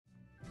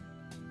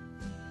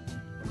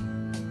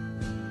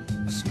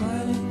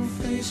smiling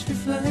face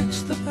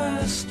reflects the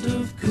past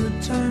of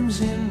good times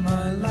in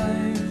my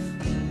life,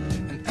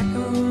 and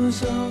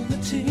echoes of the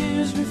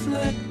tears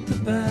reflect the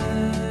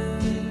bad.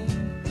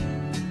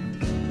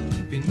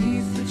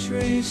 Beneath the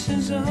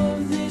traces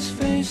of these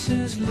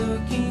faces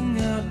looking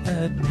out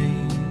at me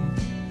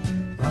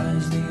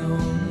lies the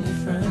only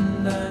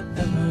friend I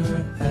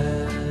ever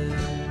had.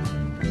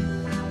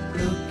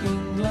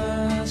 Looking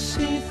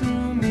glassy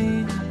through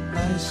me,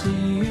 I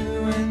see you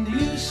and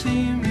you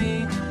see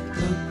me.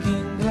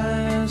 Looking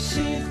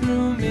glassy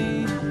through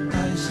me,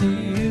 I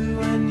see you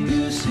and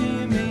you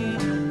see me.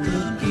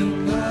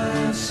 Looking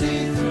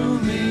glassy through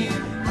me,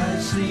 I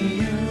see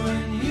you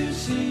and you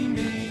see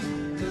me.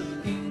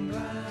 Looking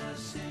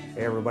glassy.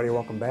 Hey everybody,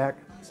 welcome back.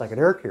 Psychic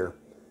Eric here.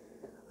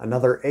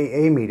 Another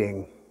AA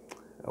meeting.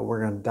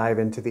 We're going to dive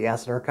into the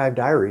Acid Archive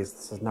Diaries.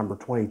 This is number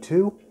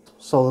 22.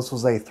 So this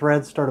was a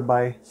thread started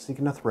by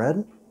Seeking a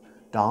Thread,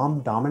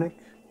 Dominic.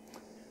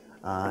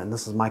 And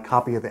this is my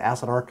copy of the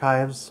Acid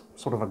Archives,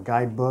 sort of a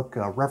guidebook,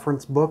 a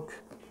reference book.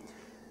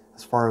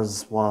 As far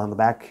as, well, on the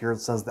back here it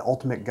says The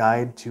Ultimate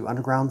Guide to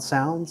Underground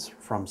Sounds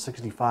from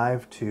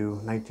 65 to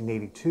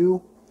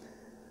 1982.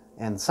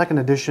 And the second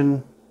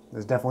edition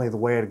is definitely the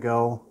way to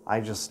go.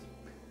 I just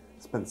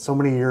spent so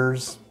many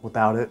years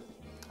without it.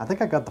 I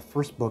think I got the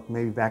first book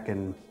maybe back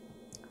in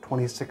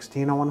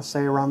 2016, I want to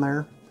say, around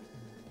there.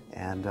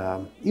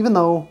 And even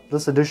though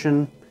this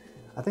edition,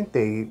 I think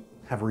they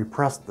have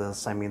repressed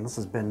this. I mean, this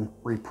has been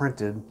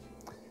reprinted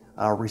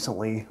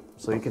recently,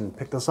 so you can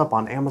pick this up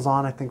on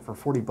Amazon, I think, for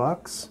 40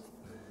 bucks.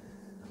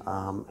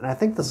 And I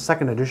think the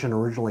second edition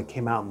originally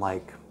came out in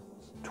like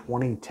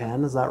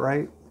 2010, is that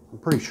right? I'm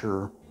pretty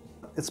sure.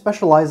 It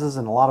specializes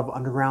in a lot of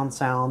underground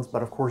sounds,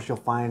 but of course you'll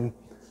find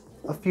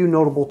a few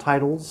notable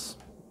titles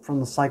from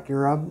the psych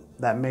era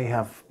that may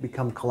have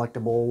become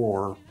collectible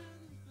or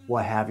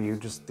what have you.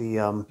 Just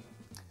the,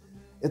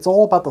 it's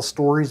all about the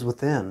stories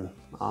within,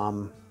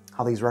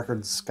 how these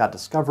records got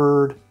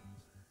discovered,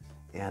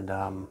 and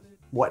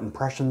what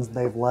impressions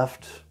they've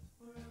left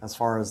as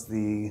far as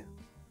the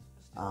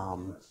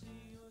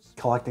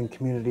collecting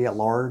community at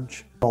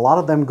large. A lot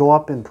of them go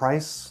up in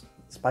price,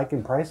 spike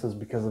in prices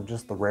because of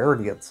just the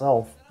rarity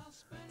itself,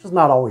 which is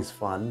not always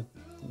fun,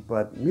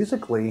 but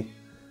musically,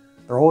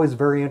 they're always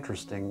very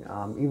interesting,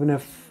 even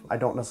if I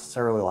don't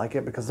necessarily like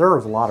it, because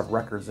there's a lot of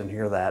records in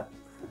here that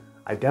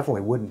I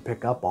definitely wouldn't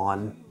pick up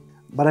on.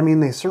 But I mean,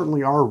 they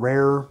certainly are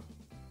rare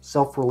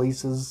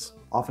self-releases,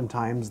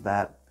 oftentimes,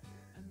 that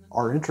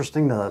are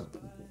interesting to,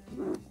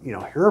 you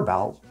know, hear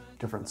about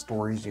different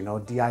stories, you know,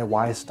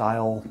 DIY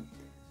style,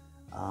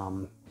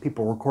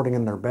 people recording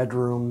in their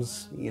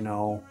bedrooms, you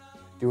know,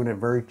 doing it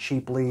very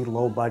cheaply,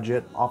 low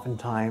budget,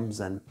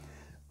 oftentimes,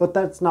 but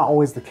that's not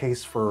always the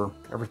case for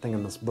everything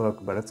in this book,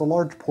 but it's a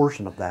large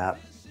portion of that.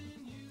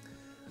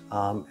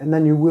 And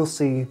then you will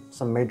see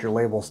some major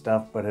label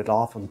stuff, but it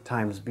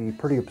oftentimes be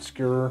pretty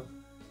obscure.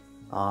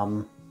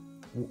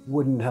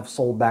 Wouldn't have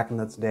sold back in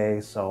its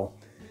day. So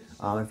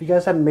if you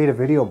guys haven't made a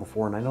video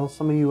before, and I know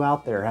some of you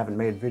out there haven't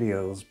made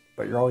videos,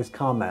 but you're always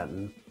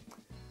commenting,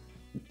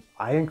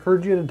 I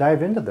encourage you to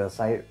dive into this.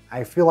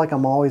 I feel like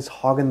I'm always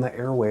hogging the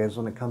airwaves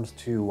when it comes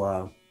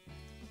to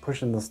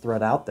pushing this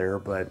thread out there,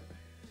 but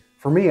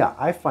for me,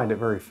 I find it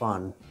very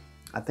fun.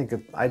 I think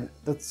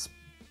that's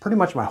pretty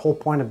much my whole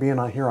point of being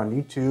on here on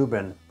YouTube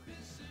and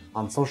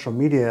on social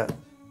media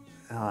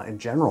in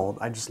general.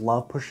 I just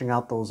love pushing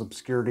out those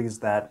obscurities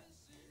that,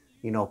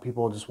 you know,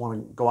 people just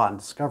want to go out and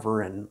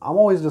discover, and I'm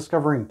always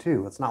discovering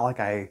too. It's not like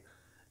I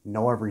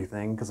know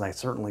everything, because I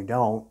certainly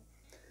don't.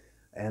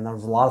 And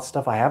there's a lot of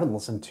stuff I haven't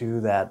listened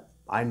to that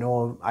I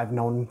know I've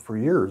known for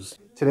years.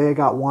 Today I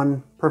got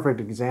one perfect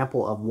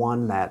example of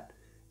one that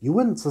you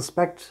wouldn't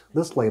suspect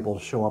this label to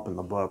show up in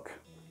the book,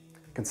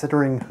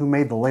 considering who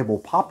made the label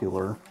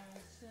popular.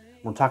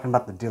 We're talking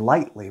about the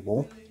Delight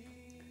label,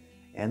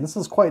 and this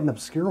is quite an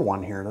obscure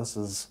one here. This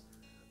is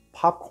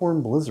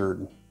Popcorn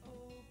Blizzard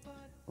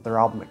with their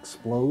album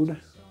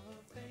Explode,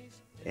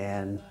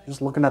 and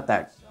just looking at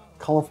that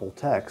colorful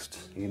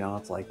text, you know,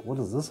 it's like, what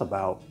is this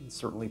about? It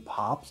certainly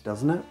pops,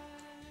 doesn't it?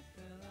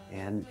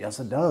 And yes,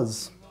 it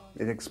does.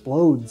 It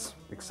explodes,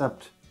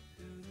 except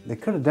they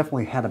could have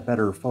definitely had a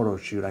better photo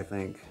shoot, I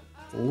think.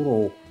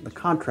 The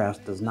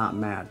contrast does not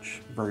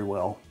match very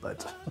well,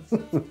 but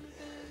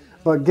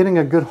but getting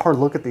a good hard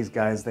look at these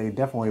guys, they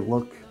definitely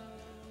look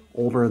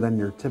older than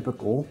your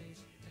typical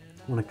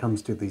when it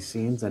comes to these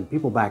scenes, and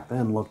people back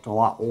then looked a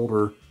lot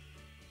older,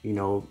 you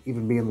know,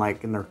 even being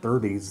like in their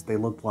 30s, they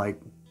looked like,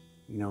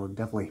 you know,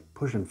 definitely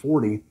pushing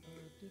 40.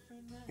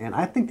 And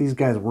I think these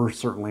guys were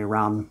certainly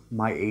around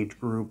my age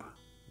group,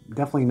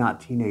 definitely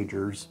not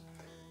teenagers.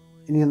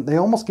 And they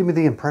almost give me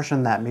the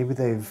impression that maybe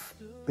they've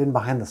been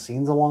behind the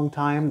scenes a long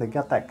time. They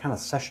got that kind of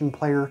session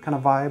player kind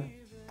of vibe.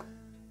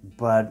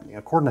 But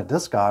according to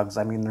Discogs,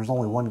 I mean, there's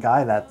only one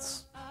guy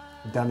that's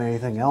done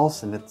anything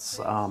else, and it's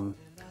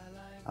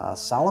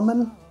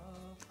Solomon.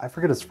 I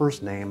forget his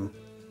first name,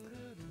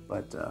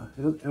 but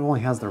it only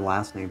has their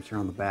last names here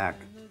on the back.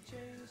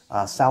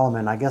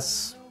 Solomon, I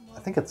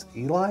think it's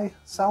Eli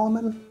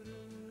Solomon.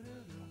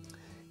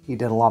 He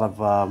did a lot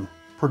of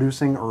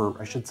producing,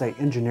 or I should say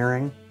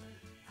engineering,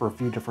 for a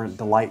few different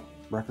Delight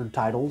record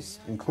titles,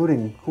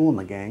 including Kool and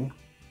the Gang.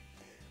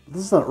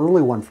 This is an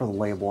early one for the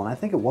label, and I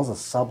think it was a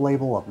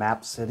sub-label of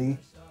Map City,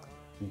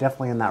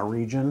 definitely in that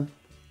region.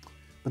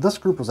 But this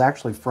group was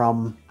actually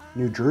from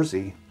New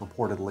Jersey,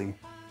 reportedly,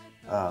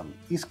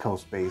 East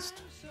Coast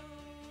based.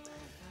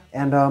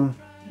 And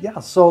yeah,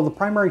 so the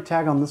primary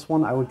tag on this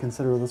one, I would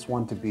consider this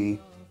one to be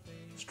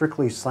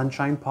strictly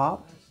sunshine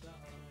pop,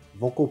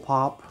 vocal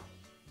pop,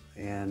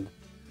 and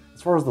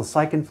as far as the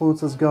psych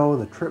influences go,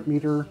 the trip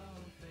meter,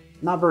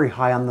 not very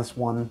high on this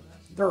one.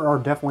 There are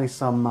definitely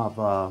some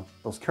of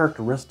those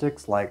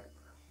characteristics, like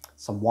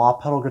some wah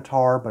pedal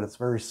guitar, but it's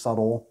very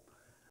subtle.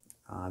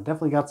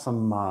 Definitely got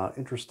some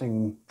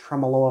interesting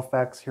tremolo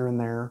effects here and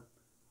there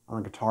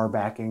on the guitar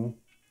backing,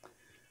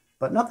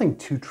 but nothing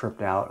too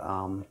tripped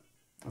out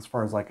as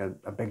far as like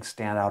a big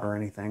standout or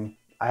anything.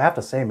 I have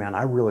to say, man,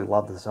 I really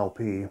love this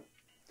LP.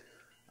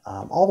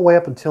 All the way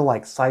up until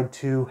like side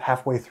 2,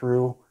 halfway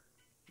through,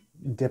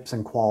 dips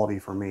in quality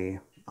for me.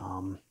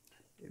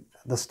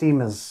 The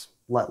steam is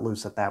let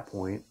loose at that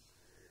point.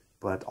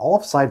 But all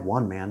of side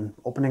 1, man,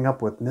 opening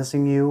up with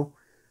Missing You,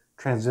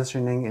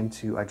 transitioning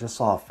into I Just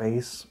Saw a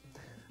Face.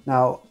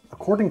 Now,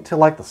 according to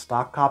like the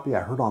stock copy I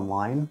heard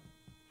online,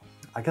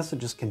 I guess it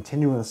just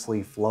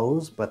continuously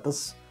flows, but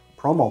this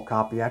promo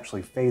copy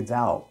actually fades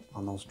out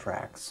on those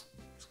tracks.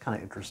 It's kind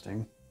of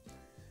interesting.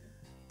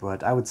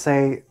 But I would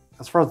say,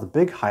 as far as the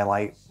big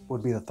highlight,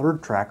 would be the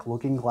third track,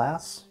 Looking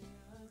Glass.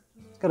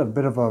 It's got a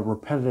bit of a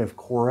repetitive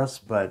chorus,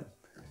 but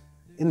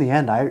in the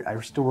end, I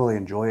still really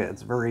enjoy it.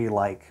 It's very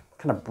like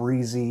kind of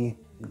breezy,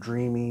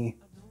 dreamy,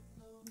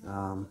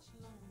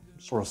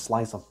 sort of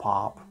slice of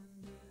pop.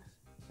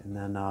 And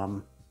then,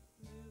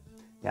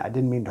 yeah, I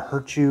Didn't Mean to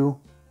Hurt You.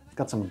 It's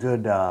got some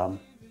good kind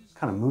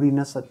of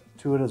moodiness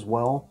to it as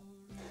well.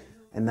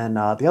 And then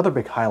the other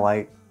big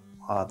highlight,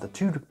 the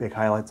two big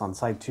highlights on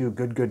side 2,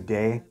 Good Good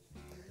Day.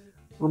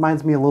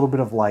 Reminds me a little bit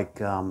of like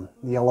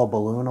Yellow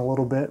Balloon a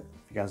little bit,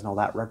 if you guys know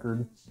that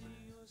record.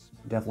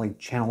 Definitely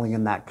channeling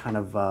in that kind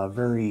of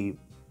very,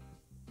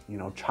 you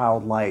know,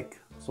 childlike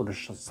sort of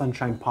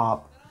sunshine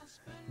pop,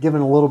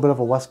 giving a little bit of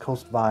a West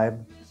Coast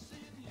vibe.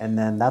 And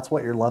then That's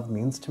What Your Love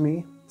Means to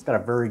Me. It's got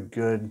a very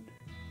good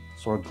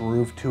sort of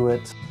groove to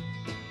it.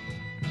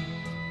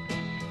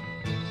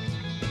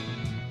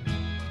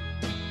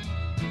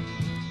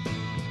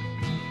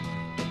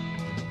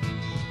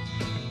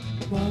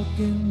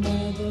 Walking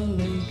by the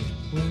lake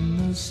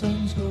when the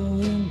sun's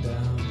going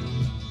down.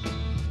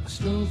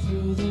 Stroll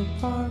through the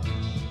park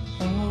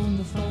on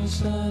the far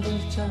side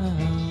of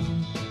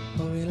town.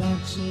 Or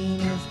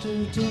relaxing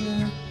after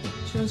dinner,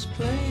 just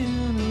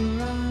playing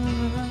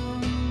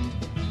around.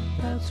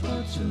 That's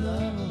what your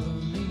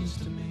love means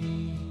to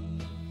me.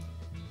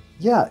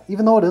 Yeah,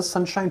 even though it is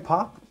sunshine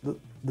pop,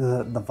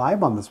 the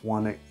vibe on this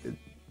one,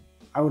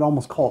 I would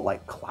almost call it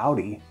like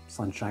cloudy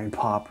sunshine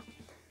pop.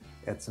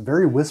 It's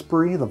very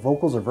whispery. The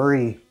vocals are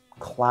very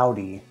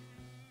cloudy,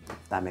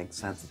 if that makes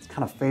sense. It's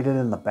kind of faded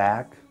in the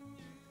back.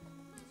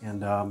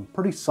 And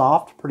pretty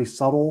soft, pretty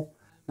subtle.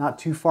 Not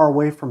too far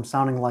away from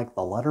sounding like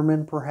the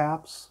Letterman,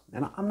 perhaps.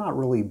 And I'm not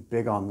really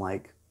big on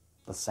like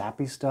the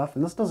sappy stuff.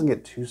 And this doesn't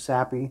get too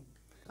sappy.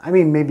 I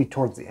mean, maybe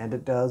towards the end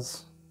it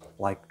does.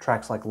 Like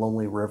tracks like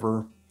Lonely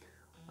River.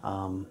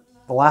 The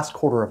last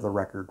quarter of the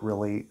record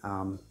really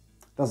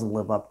doesn't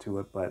live up to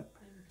it. But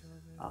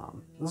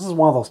this is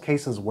one of those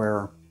cases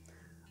where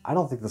I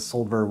don't think this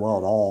sold very well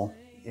at all,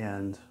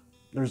 and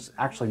there's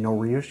actually no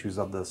reissues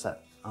of this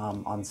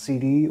on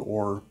CD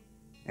or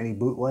any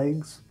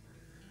bootlegs.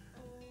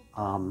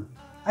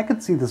 I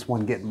could see this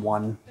one getting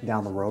one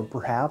down the road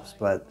perhaps,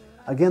 but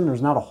again,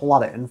 there's not a whole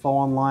lot of info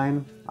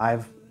online.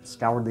 I've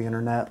scoured the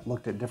internet,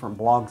 looked at different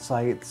blog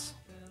sites,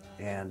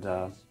 and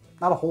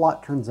not a whole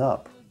lot turns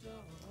up.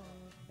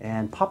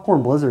 And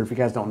Popcorn Blizzard, if you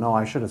guys don't know,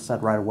 I should have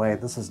said right away,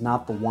 this is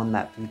not the one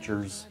that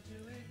features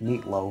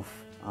Meatloaf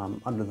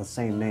under the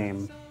same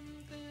name.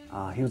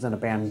 He was in a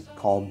band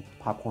called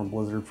Popcorn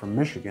Blizzard from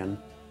Michigan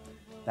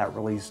that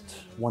released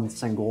one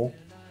single,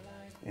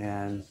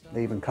 and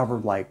they even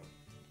covered like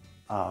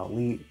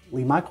Lee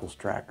Michaels'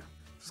 track.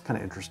 It's kind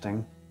of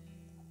interesting.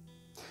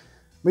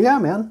 But yeah,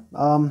 man,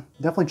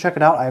 definitely check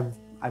it out.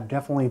 I've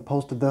definitely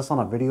posted this on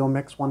a video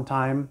mix one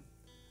time.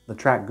 The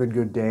track Good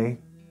Good Day.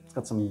 It's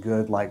got some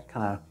good, like,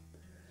 kind of,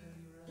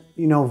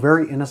 you know,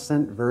 very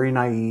innocent, very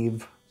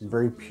naive,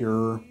 very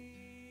pure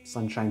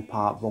sunshine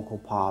pop, vocal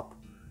pop.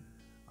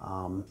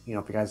 You know,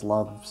 if you guys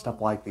love stuff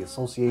like The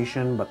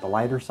Association, but the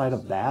lighter side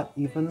of that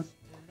even,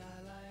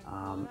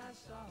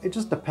 it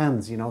just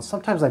depends, you know.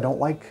 Sometimes I don't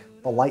like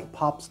the light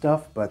pop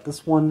stuff, but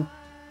this one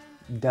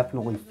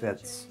definitely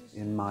fits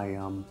in my,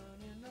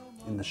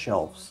 in the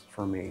shelves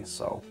for me.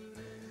 So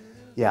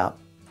yeah,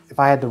 if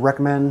I had to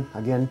recommend,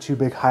 again, two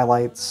big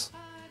highlights,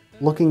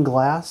 Looking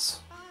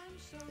Glass,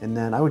 and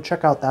then I would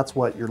check out That's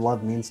What Your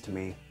Love Means to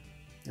Me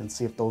and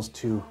see if those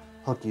two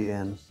hook you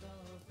in.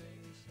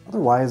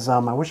 Otherwise,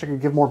 I wish I could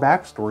give more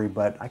backstory,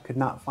 but I could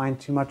not find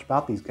too much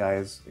about these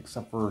guys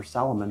except for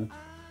Salomon,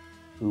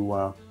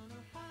 who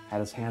had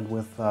his hand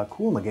with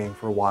Kool and the Gang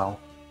for a while.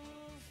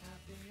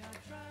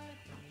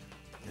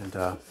 And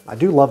I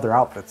do love their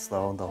outfits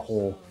though, the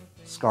whole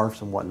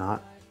scarves and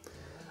whatnot.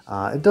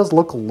 It does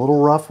look a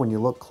little rough when you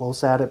look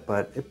close at it,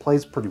 but it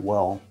plays pretty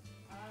well.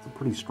 It's a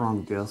pretty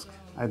strong disc.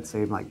 I'd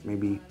say like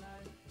maybe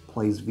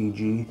plays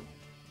VG.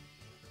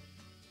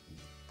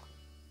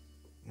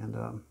 And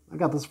I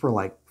got this for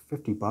like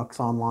 50 bucks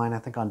online, I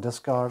think on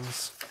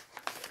Discogs.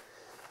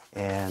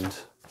 And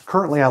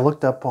currently I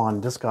looked up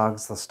on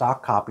Discogs the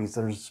stock copies.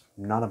 There's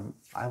none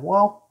of,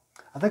 well,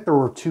 I think there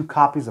were 2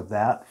 copies of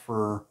that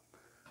for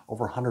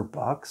over 100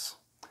 bucks.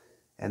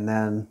 And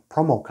then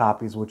promo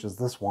copies, which is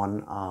this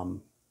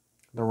one,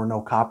 there were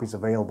no copies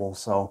available.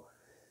 So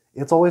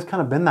it's always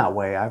kind of been that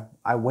way.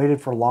 I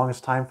waited for the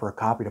longest time for a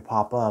copy to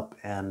pop up,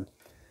 and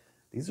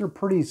these are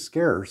pretty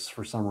scarce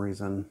for some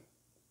reason.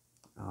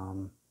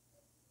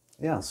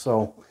 Yeah,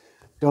 so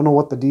don't know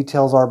what the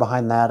details are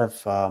behind that,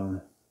 if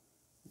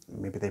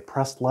maybe they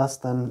pressed less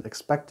than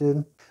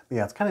expected. But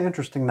yeah, it's kind of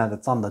interesting that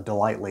it's on the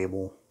Delight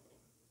label.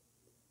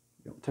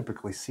 You don't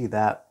typically see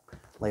that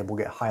label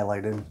get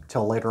highlighted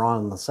until later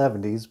on in the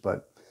 70s,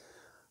 but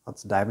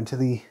let's dive into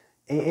the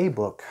AA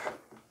book.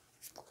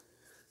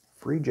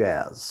 Free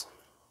Jazz.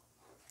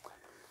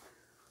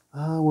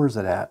 Where's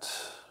it at?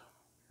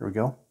 Here we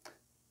go.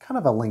 Kind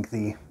of a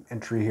lengthy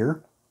entry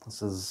here.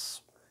 This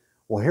is,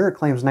 well, here it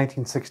claims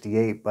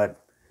 1968,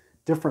 but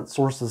different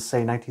sources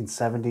say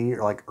 1970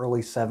 or like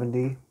early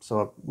 70,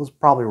 so it was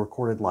probably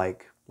recorded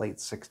like late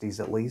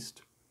 60s at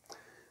least.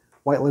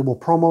 White label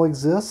promo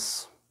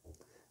exists.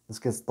 This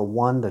gets the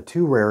 1 to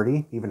 2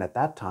 rarity, even at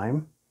that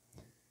time.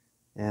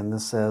 And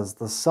this says,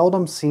 the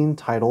seldom seen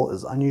title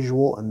is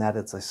unusual in that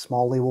it's a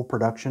small label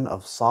production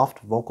of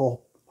soft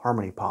vocal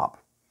harmony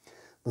pop.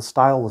 The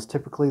style was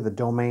typically the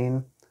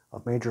domain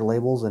of major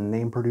labels and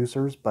name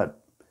producers,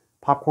 but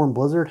Popcorn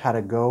Blizzard had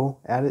a go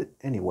at it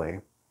anyway.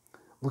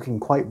 Looking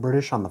quite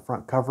British on the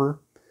front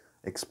cover,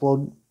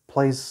 Explode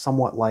plays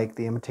somewhat like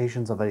the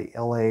imitations of a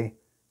LA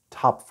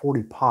top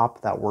 40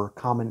 pop that were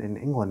common in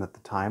England at the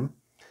time.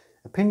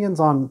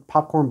 Opinions on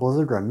Popcorn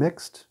Blizzard are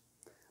mixed,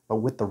 but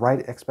with the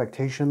right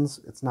expectations,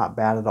 it's not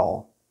bad at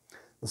all.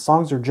 The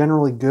songs are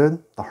generally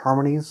good, the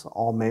harmonies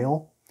all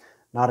male,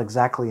 not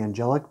exactly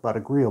angelic, but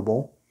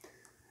agreeable.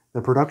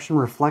 The production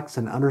reflects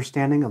an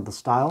understanding of the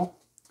style,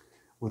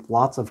 with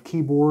lots of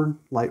keyboard,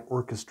 light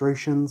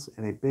orchestrations,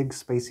 and a big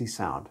spacey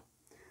sound.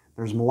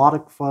 There's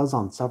melodic fuzz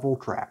on several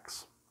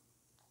tracks.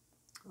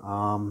 I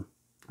don't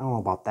know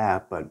about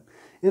that, but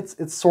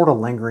it's sort of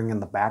lingering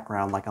in the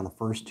background like on the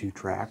first 2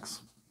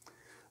 tracks.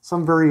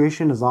 Some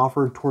variation is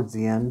offered towards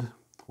the end,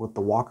 with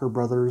the Walker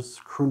Brothers'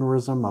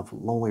 croonerism of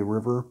Lonely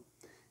River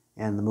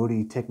and the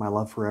moody Take My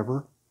Love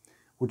Forever,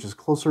 which is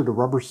closer to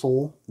Rubber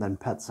Soul than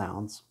Pet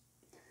Sounds.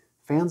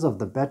 Fans of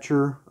the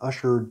Betcher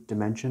Usher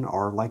dimension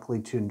are likely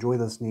to enjoy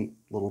this neat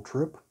little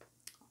trip.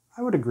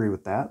 I would agree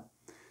with that.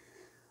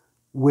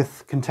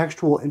 With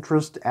contextual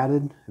interest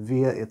added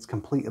via its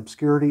complete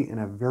obscurity in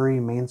a very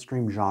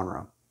mainstream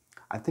genre.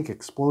 I think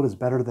Explode is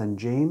better than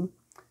Jame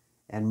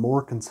and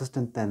more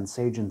consistent than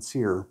Sage and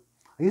Seer.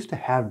 I used to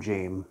have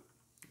Jame.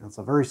 It's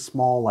a very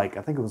small, like,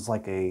 I think it was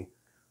like it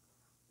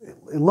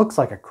looks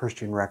like a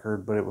Christian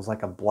record, but it was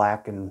like a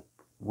black and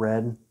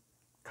red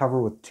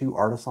cover with 2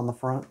 artists on the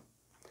front.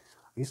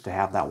 I used to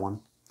have that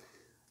one.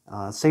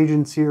 Sage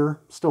and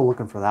Seer, still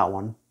looking for that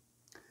one.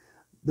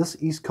 This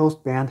East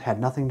Coast band had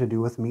nothing to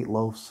do with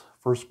Meatloaf's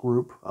first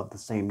group of the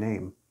same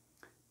name.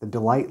 The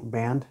Delight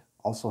band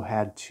also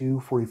had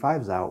 2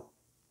 45s out,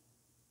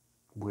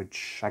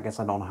 which I guess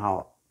I don't know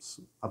how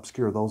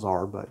obscure those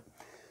are, but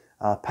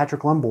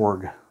Patrick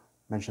Lemborg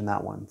mentioned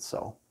that one.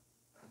 So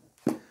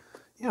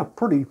yeah,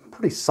 pretty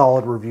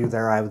solid review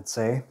there, I would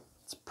say.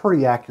 It's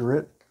pretty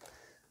accurate.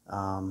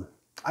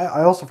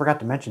 I also forgot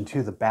to mention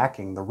too, the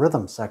backing, the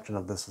rhythm section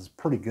of this is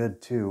pretty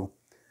good too.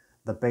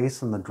 The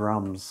bass and the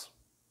drums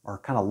are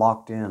kind of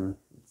locked in.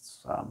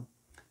 It's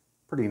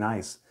pretty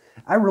nice.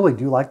 I really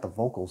do like the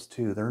vocals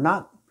too. They're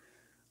not,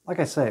 like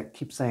I said,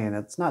 keep saying,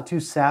 it's not too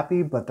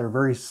sappy, but they're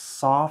very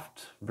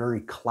soft,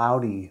 very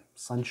cloudy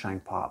sunshine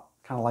pop.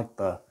 Kind of like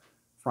the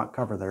front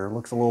cover there. It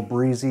looks a little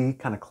breezy,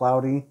 kind of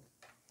cloudy.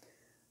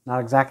 Not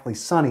exactly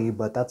sunny,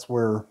 but that's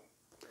where,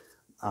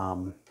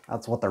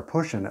 that's what they're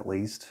pushing at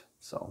least.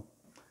 So,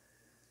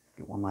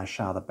 get one last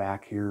shot of the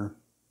back here.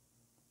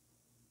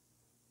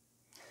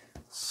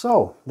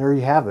 So, there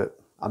you have it.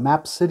 A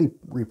Map City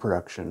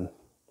reproduction.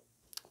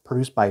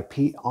 Produced by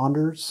Pete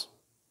Anders.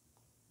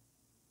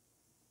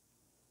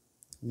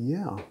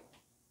 Yeah.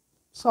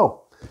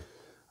 So,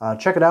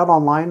 check it out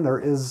online. There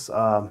is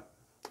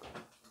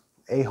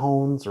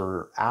Ahones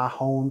or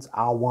Ahones,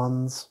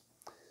 Ahones,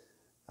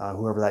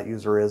 whoever that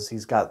user is.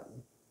 He's got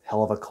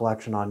hell of a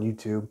collection on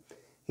YouTube.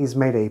 He's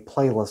made a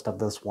playlist of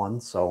this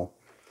one, so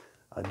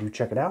do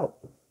check it out.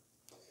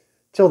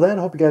 Till then,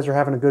 hope you guys are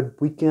having a good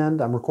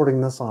weekend. I'm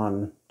recording this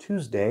on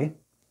Tuesday,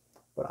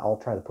 but I'll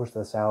try to push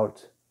this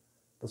out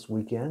this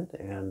weekend,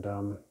 and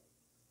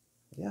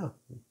yeah,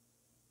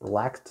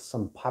 relax to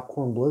some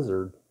Popcorn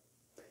Blizzard.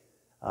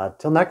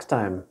 Till next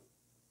time,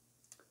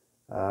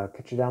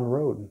 Catch you down the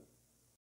road.